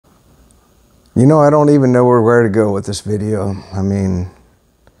You know, I don't even know where to go with this video. I mean,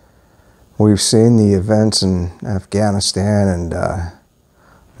 we've seen the events in Afghanistan, and the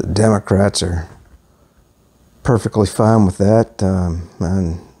Democrats are perfectly fine with that,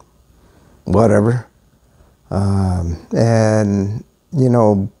 and whatever. And, you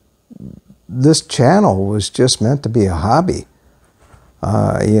know, this channel was just meant to be a hobby.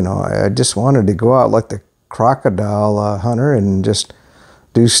 You know, I just wanted to go out like the crocodile hunter and just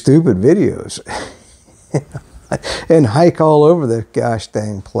do stupid videos and hike all over the gosh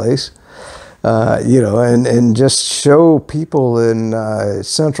dang place, you know, and just show people in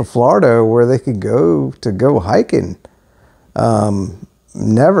Central Florida where they could go hiking.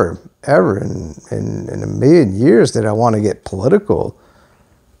 Never, ever in a million years did I want to get political.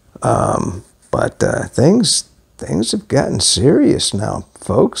 But things have gotten serious now,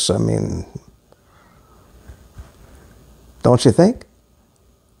 folks. I mean, don't you think?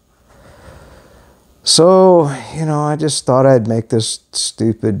 So, you know, I just thought I'd make this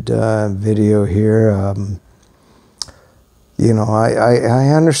stupid video here. You know, I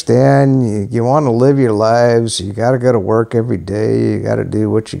understand you want to live your lives. You got to go to work every day. You got to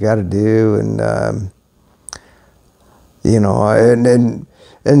do what you got to do. And, you know,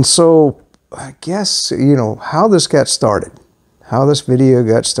 and so I guess, you know, how this got started, how this video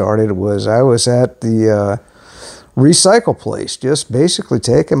got started was I was at the recycle place, just basically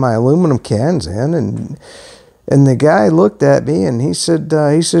taking my aluminum cans in, and the guy looked at me and he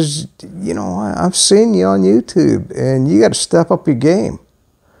says, you know, I've seen you on YouTube and you got to step up your game.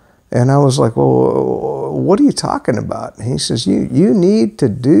 And I was like, well, what are you talking about? And he says, you need to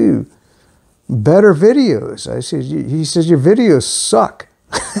do better videos. I said, he says, your videos suck.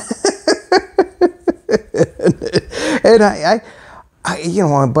 And I, you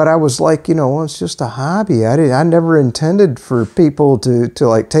know, but I was like, you know, well, it's just a hobby. I never intended for people to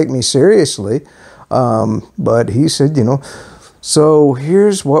like take me seriously. But he said, you know, so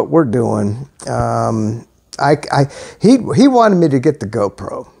here's what we're doing. He wanted me to get the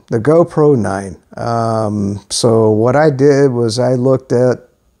GoPro 9. So what I did was I looked at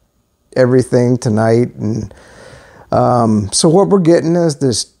everything tonight, and so what we're getting is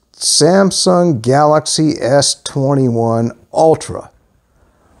this Samsung Galaxy S21 Ultra.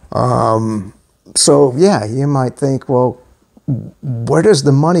 So yeah, you might think, well, where does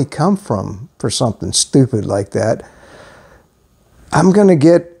the money come from for something stupid like that? I'm gonna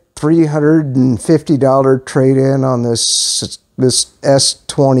get $350 trade-in on this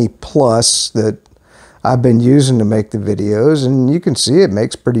S20 Plus that I've been using to make the videos, and you can see it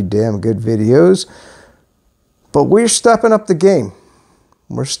makes pretty damn good videos. But we're stepping up the game.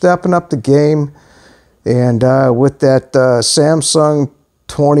 We're stepping up the game, and with that Samsung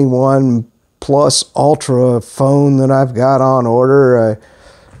 21 Plus Ultra phone that I've got on order,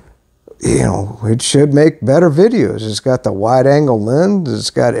 you know, it should make better videos. It's got the wide angle lens.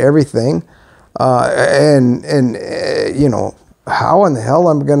 It's got everything. And you know, how in the hell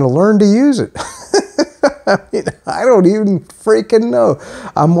I'm going to learn to use it? I mean, I don't even freaking know.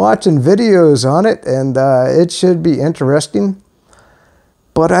 I'm watching videos on it, and it should be interesting.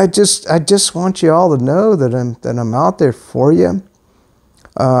 But I just want you all to know that I'm out there for you.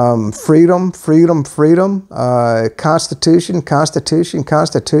 Freedom, freedom, freedom. Constitution, Constitution,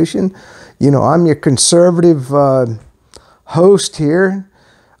 Constitution. You know, I'm your conservative host here,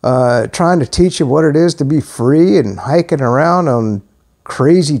 trying to teach you what it is to be free and hiking around on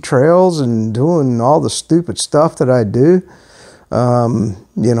crazy trails and doing all the stupid stuff that I do. You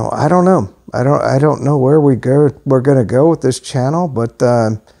know, I don't know. I don't know where we're going to go with this channel, but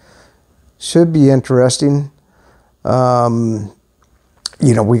should be interesting.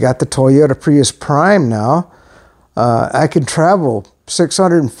 You know, we got the Toyota Prius Prime now. I can travel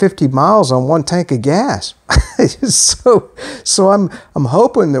 650 miles on one tank of gas. so I'm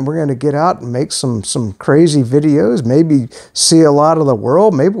hoping that we're going to get out and make some crazy videos, maybe see a lot of the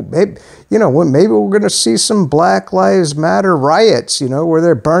world, maybe you know, maybe we're going to see some Black Lives Matter riots, you know, where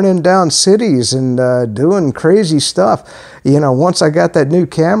they're burning down cities and doing crazy stuff. You know, once I got that new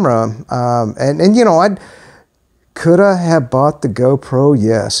camera, and you know, could I have bought the GoPro?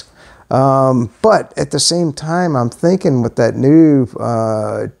 Yes. But at the same time, I'm thinking with that new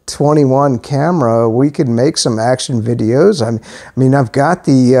 21 camera, we could make some action videos. I mean, I've got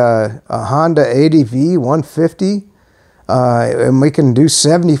the Honda ADV 150, and we can do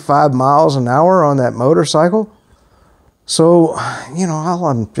 75 miles an hour on that motorcycle. So, you know, all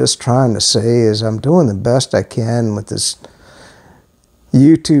I'm just trying to say is I'm doing the best I can with this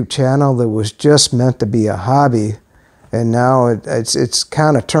YouTube channel that was just meant to be a hobby. And now it's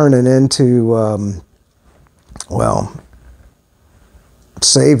kind of turning into, well,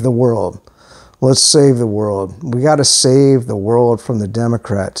 save the world. Let's save the world. We got to save the world from the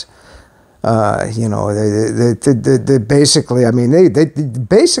Democrats. You know, they basically, I mean, they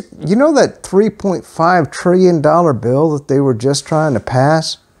you know, that $3.5 trillion bill that they were just trying to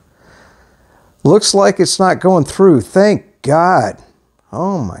pass? Looks like it's not going through. Thank God.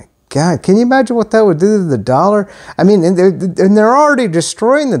 Oh my God. Can you imagine what that would do to the dollar? I mean, and they're already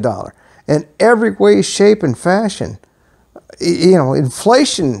destroying the dollar in every way, shape, and fashion. You know,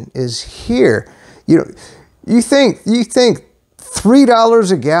 inflation is here. You know, you think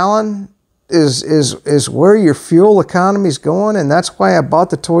 $3 a gallon is where your fuel economy is going, and that's why I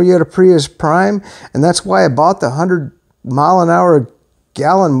bought the Toyota Prius Prime, and that's why I bought the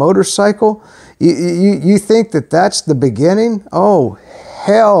 100-mile-an-hour-gallon motorcycle? You think that that's the beginning? Oh,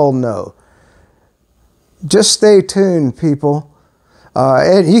 hell no. Just stay tuned, people.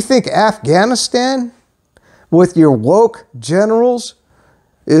 And you think Afghanistan, with your woke generals,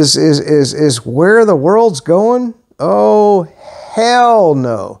 is where the world's going? Oh, hell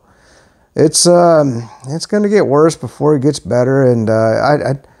no. It's going to get worse before it gets better. And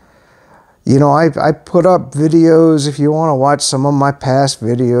you know, I put up videos if you want to watch some of my past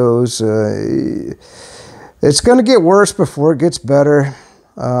videos. It's going to get worse before it gets better.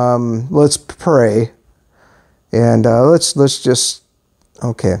 Let's pray, and let's just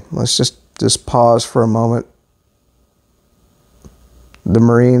pause for a moment. The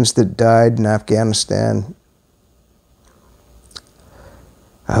Marines that died in Afghanistan.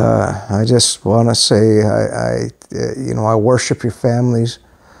 I just want to say, you know, I worship your families.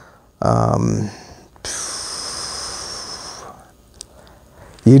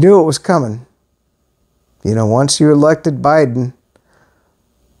 You knew it was coming. You know, once you elected Biden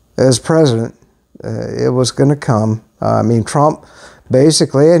as president, it was going to come. I mean, Trump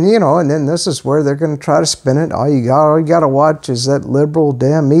basically, and you know, and then this is where they're going to try to spin it. All you got to watch is that liberal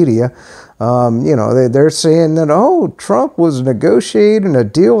damn media. You know, they're saying that, oh, Trump was negotiating a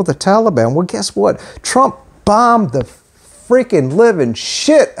deal with the Taliban. Well, guess what? Trump bombed the freaking living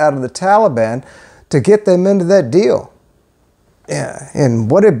shit out of the Taliban to get them into that deal. Yeah,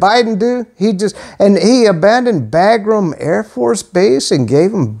 and what did Biden do? He abandoned Bagram Air Force Base and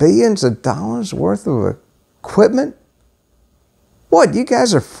gave them billions of dollars worth of equipment. What, you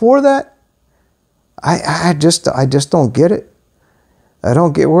guys are for that? I just don't get it. I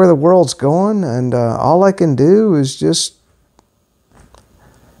don't get where the world's going, and all I can do is just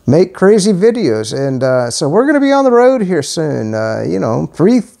make crazy videos. And so we're going to be on the road here soon. You know,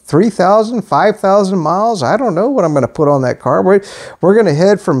 3,000, 5,000 miles. I don't know what I'm going to put on that car. We're going to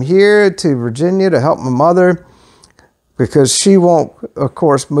head from here to Virginia to help my mother, because she won't, of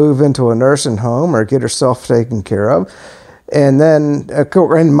course, move into a nursing home or get herself taken care of. And then,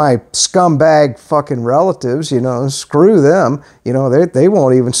 and my scumbag fucking relatives, you know, screw them. You know, they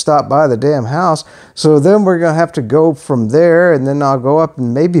won't even stop by the damn house. So then we're going to have to go from there, and then I'll go up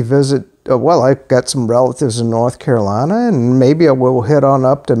and maybe visit, well, I've got some relatives in North Carolina, and maybe I will head on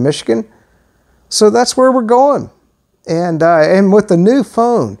up to Michigan. So that's where we're going. And with the new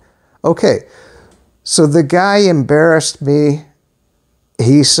phone. Okay, so the guy embarrassed me.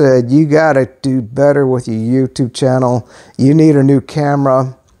 He said, you got to do better with your YouTube channel. You need a new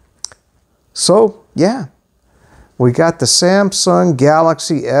camera. So, yeah, we got the Samsung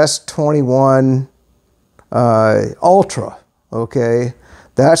Galaxy S21 Ultra, okay?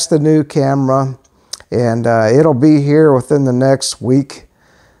 That's the new camera, and it'll be here within the next week.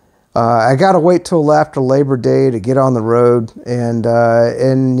 I got to wait till after Labor Day to get on the road, and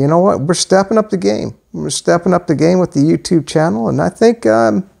you know what? We're stepping up the game. We're stepping up the game with the YouTube channel, and I think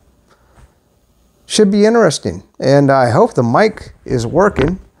should be interesting. And I hope the mic is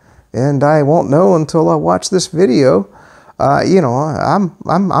working, and I won't know until I watch this video. You know,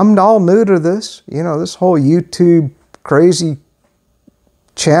 I'm all new to this. You know, this whole YouTube crazy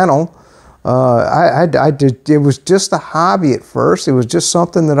channel. It was just a hobby at first. It was just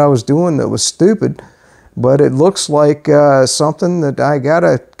something that I was doing that was stupid, but it looks like something that I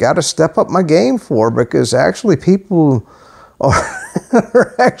gotta step up my game for, because actually people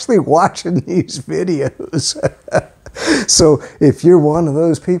are actually watching these videos. So if you're one of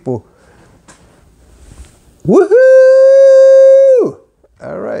those people, woohoo!